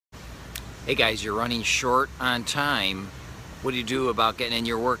Hey guys, you're running short on time. What do you do about getting in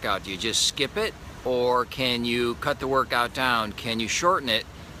your workout? Do you just skip it, or can you cut the workout down? Can you shorten it,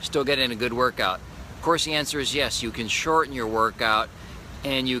 still get in a good workout? Of course, the answer is yes. You can shorten your workout,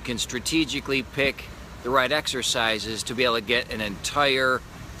 and you can strategically pick the right exercises to be able to get an entire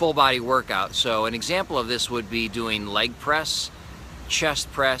full body workout. So an example of this would be doing leg press,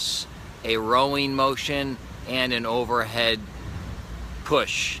 chest press, a rowing motion, and an overhead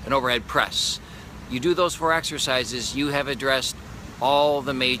push, an overhead press. You do those 4 exercises, you have addressed all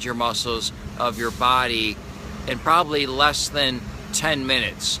the major muscles of your body in probably less than 10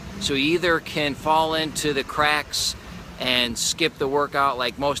 minutes. So you either can fall into the cracks and skip the workout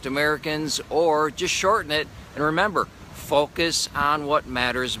like most Americans, or just shorten it. And remember, focus on what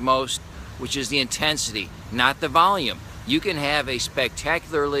matters most, which is the intensity, not the volume. You can have a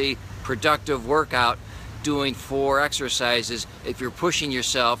spectacularly productive workout doing 4 exercises if you're pushing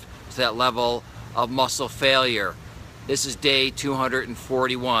yourself to that level of muscle failure. This is day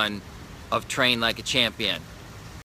 241 of Train Like a Champion.